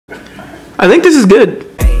I think this is good.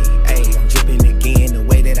 I'm dripping again the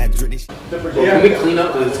way that I drip this. Can we clean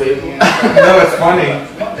up the table? No, it's funny.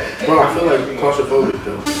 Bro, I feel like claustrophobic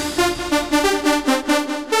though.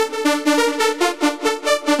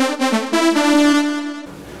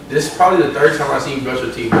 This is probably the third time I've seen you brush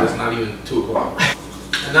your teeth, but it's not even 2 o'clock.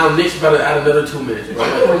 And now Nick's about to add another 2 minutes.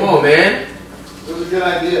 Like, come on, man. It was a good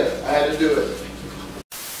idea. I had to do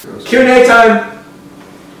it. Q&A time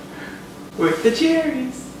with the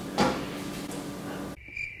Jerrys.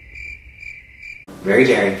 Very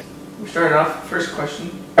Jerry. We're starting off. First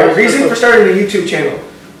question. Our reason for starting a YouTube channel.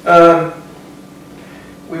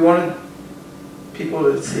 We wanted people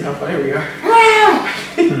to see how funny we are.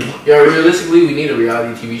 Yeah, realistically, we need a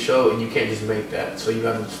reality TV show, and you can't just make that. So you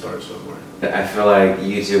have to start somewhere. I feel like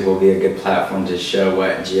YouTube will be a good platform to show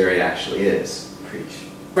what Jerry actually is. Preach.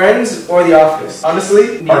 Friends or The Office?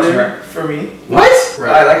 Honestly, neither for me. What?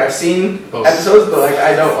 Right. I've seen episodes, but like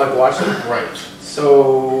I don't like watch them. Right.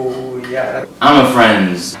 So yeah. I'm a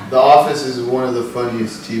Friends. The Office is one of the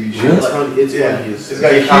funniest TV shows. It's funny. It's Yeah. funny. It's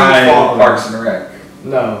got a huge Behind following. Parks and Rec.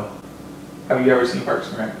 No. Have you ever seen Parks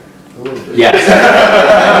and Rec? Yes.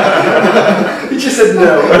 He just said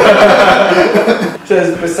no.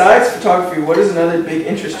 Says, besides photography, what is another big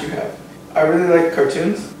interest you have? I really like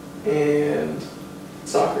cartoons and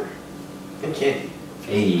soccer and candy.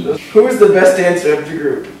 Hey. Who is the best dancer of the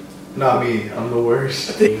group? Not me. I'm the I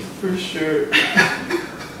worst. think for sure.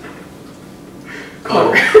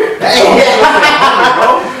 Connor.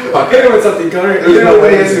 Hit him with something, Connor. There's You know no what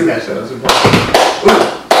way it you can is. catch that. That's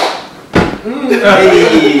impossible.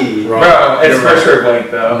 Hey. Bro, it's for sure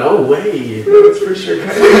blank though. No way. It's for sure.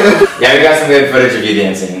 Yeah, we got some good footage of you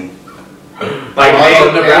dancing. Like, Oh,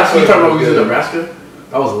 man, Nebraska. You talking about we was in Yeah. Nebraska?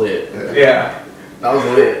 That was lit. yeah. That was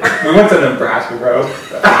lit. We went to Nebraska, bro.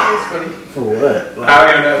 That's funny. For what? Like, I don't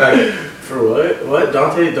even know that. for what? What?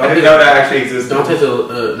 Dante? I didn't know that actually existed. Dante's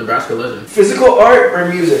a Nebraska legend. Physical art or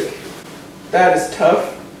music? That is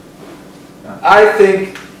tough. I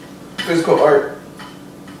think physical art.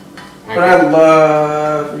 But I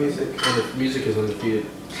love music. And the music is undefeated.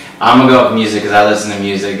 I'm gonna go with music because I listen to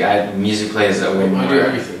music. Music plays a way more. I do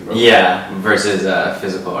everything, bro. Yeah, versus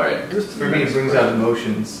physical art. For me, it brings out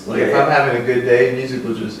emotions. Like if I'm having a good day, music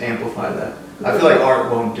will just amplify that. I feel like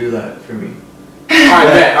art won't do that for me. Alright,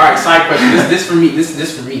 bet. Alright, side question. This for me.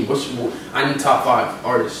 This for me. I need top 5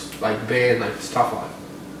 artists, like band, like it's top 5.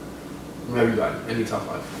 Whatever you got. I need top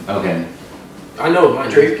 5. Okay. I know mine.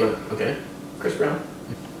 Drake. But okay. Chris Brown.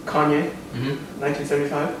 Kanye. Mm-hmm.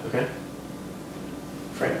 1975. Okay.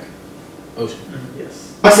 Frank. Ocean.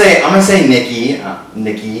 Yes. I'm gonna say Nicki, Uh-huh.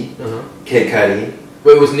 Kid Cudi.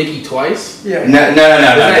 Wait, was Nicki twice? Yeah. No. Was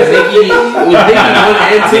that Nicki? Was Nicki 1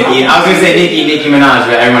 and 2? Nicki. I was gonna say Nicki Minaj,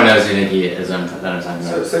 but everyone knows who Nicki is. That I'm talking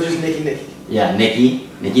about. So just Nicki. Yeah, Nicki.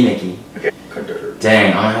 Okay.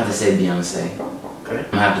 Dang, I'm gonna have to say Beyonce. Okay.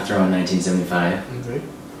 I'm gonna have to throw in 1975. Okay.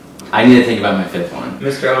 I need to think about my 5th one.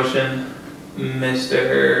 Mr. Ocean,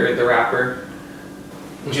 Mr. the Rapper,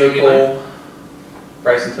 Would J. you like? Cole,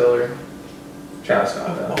 Bryson Tiller, Travis Scott.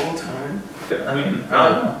 Of all time. I mean, I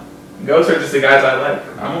don't know. Those are just the guys I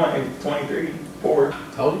like. I'm only 23, 4.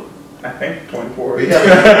 How old? I think 24. But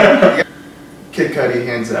yeah, Kid Cudi,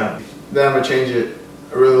 hands down. Then I'm gonna change it.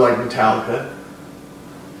 I really like Metallica.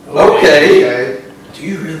 Okay. Do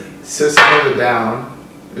you really? System of a Down.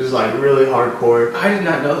 It was like really hardcore. I did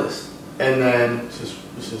not know this. And then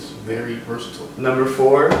This is very versatile. number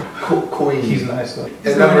 4, Queen. He's nice though.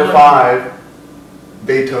 And number 5,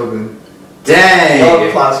 Beethoven. Love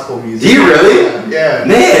Dang! classical music. Do you really? Yeah.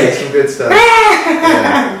 Nick! Some good stuff.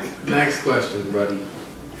 Yeah. Next question, buddy.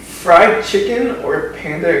 Fried chicken or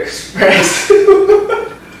Panda Express?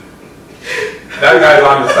 That guy's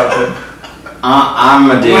on to something. I'm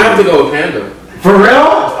a dude. I have to go with Panda. For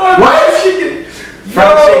real? What? Chicken.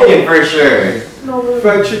 Fried chicken for sure.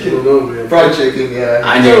 Fried I chicken. don't know, man. Fried chicken, yeah.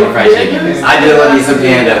 I do love fried chicken. I do love me some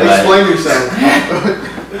Panda, but Explain yourself.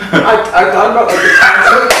 I thought about like the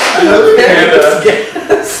concept. Panda.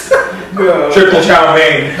 Yes. No. Triple chow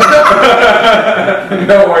mein.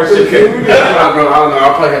 No more chicken. Bro, I don't know.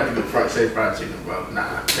 I'll probably have to say fried chicken, bro.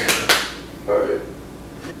 Nah, Panda. Alright.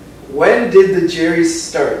 When did the Jerrys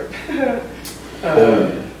start?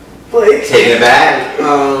 Blake. taking it back.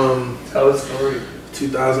 Tell the story.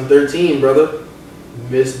 2013, brother.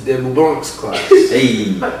 Miss Dem Bronx class. Hey.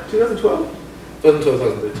 2012?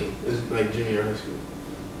 2013. It was like junior high school.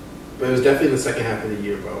 But it was definitely the second half of the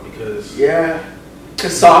year, bro, because... Yeah.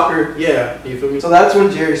 Cause soccer. Yeah, you feel me? So that's when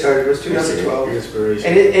Jerry started. It was 2012. Inspiration.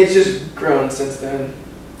 And it's just grown since then.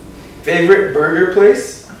 Favorite burger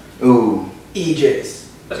place? Ooh. EJ's.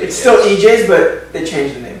 It's still EJ's, but they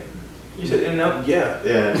changed the name. You said In-N-Out? Yeah.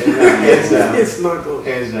 Yeah, hands down. It's not good.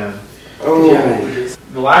 Hands down. Oh. Yeah.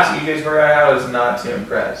 The last EJ's burger I had was not too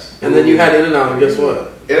impressed. And then you had In-N-Out, and guess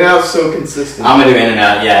what? In-N-Out's so consistent. I'm gonna do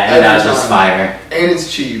In-N-Out. Yeah, In-N-Out's just fire. And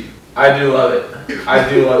it's cheap. I do love it. I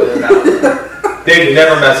do love it now. They've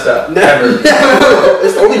never messed up. Never.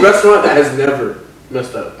 It's the only restaurant that has never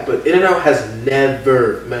messed up. But In-N-Out has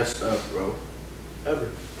never messed up, bro. Ever.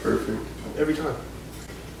 Perfect. Every time.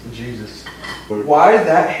 Jesus. Why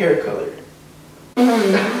that hair color?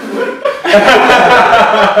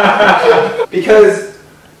 Because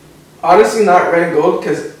honestly, not red and gold.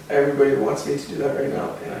 Because everybody wants me to do that right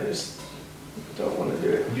now, and I just don't want to do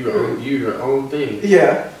it. Your own thing.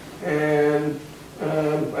 Yeah, and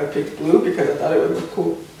I picked blue because I thought it would look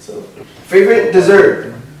cool. So, favorite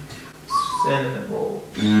dessert? Cinnamon roll.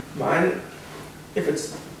 Mine, if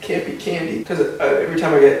it's can't be candy, because every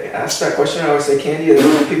time I get asked that question, I always say candy, and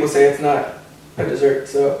then people say it's not a dessert.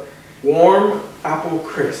 So, warm apple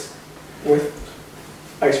crisp with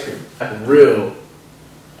ice cream. Real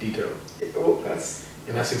detail. Oh, that's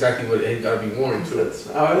exactly what it gotta be warm too. that's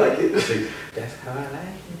how I like it. That's how I like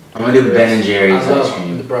it. I'm gonna do Ben and Jerry's I ice love,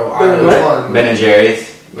 cream. bro. Ben I what? love Ben and Jerry's.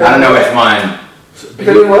 I don't know which one.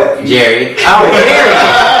 Ben what? Jerry. Oh,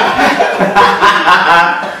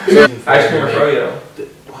 Ice cream or froyo?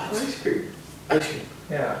 What? ice cream. Ice cream.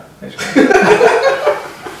 Yeah, ice cream.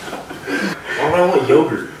 Why would I want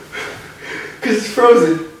yogurt? Because it's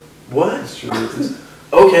frozen. What?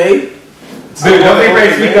 Okay. Dude, don't be afraid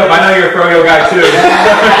to speak up. I know you're a froyo guy too.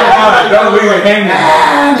 Come on, don't leave it hanging.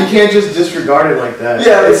 You can't just disregard it like that.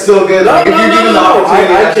 Yeah, it's still good. No, Like, if no, you're no, given the no.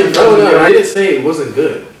 opportunity, I that's I didn't say it wasn't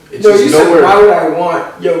good. It's No, just you said nowhere. why would I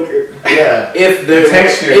want yogurt? Yeah. If the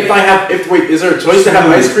Texture. If I have, wait, is there a choice to have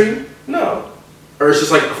ice cream, No, or it's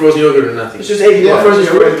just like frozen yogurt or nothing? it's just hey, you Yeah, want frozen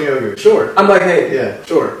frozen yogurt? yogurt. Sure, I'm like, hey, yeah,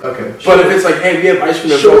 sure. okay. But if it's like, hey, we have ice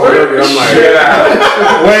cream and Sure. frozen yogurt, I'm like,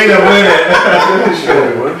 Yeah. Wait a minute.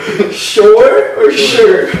 sure, what? Sure or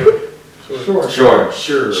sure? Sure. Sure.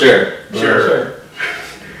 Sure, Sure. Sure.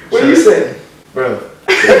 What do you say? Bro.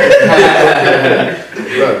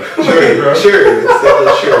 Bro. Sure, bro. Sure. It's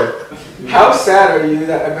definitely sure. How sad are you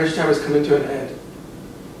that Adventure Time is coming to an end?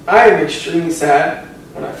 I am extremely sad.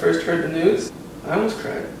 When I first heard the news, I almost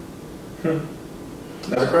cried.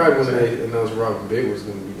 I cried when they announced Robin Big was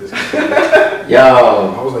going to be this.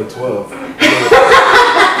 Yo. I was like 12.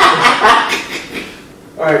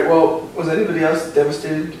 Alright, well, was anybody else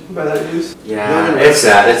devastated by that news? Yeah, it's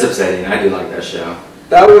sad. It's upsetting. I do like that show.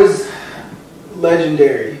 That was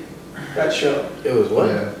legendary, that show. It was what?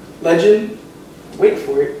 Yeah. Legend, wait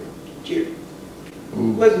for it, Jerry.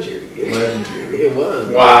 Legendary. Legendary. It was.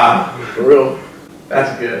 Wow. For real.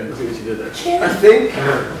 That's good. Let's see what you did there.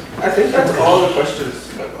 I think that's all the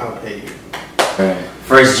questions. I'll pay you. Alright.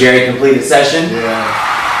 First Jerry completed session. Yeah.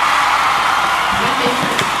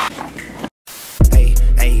 Hey,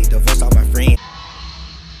 hey, divorce all my friends.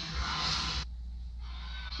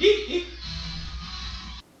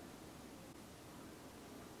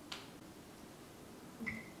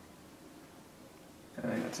 I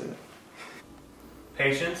think that's it.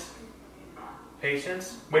 Patience.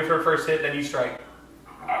 Patience. Wait for a first hit, then you strike.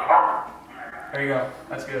 There you go.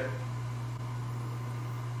 That's good.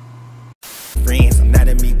 Friends, I'm not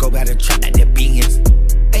at me, go by the trap at that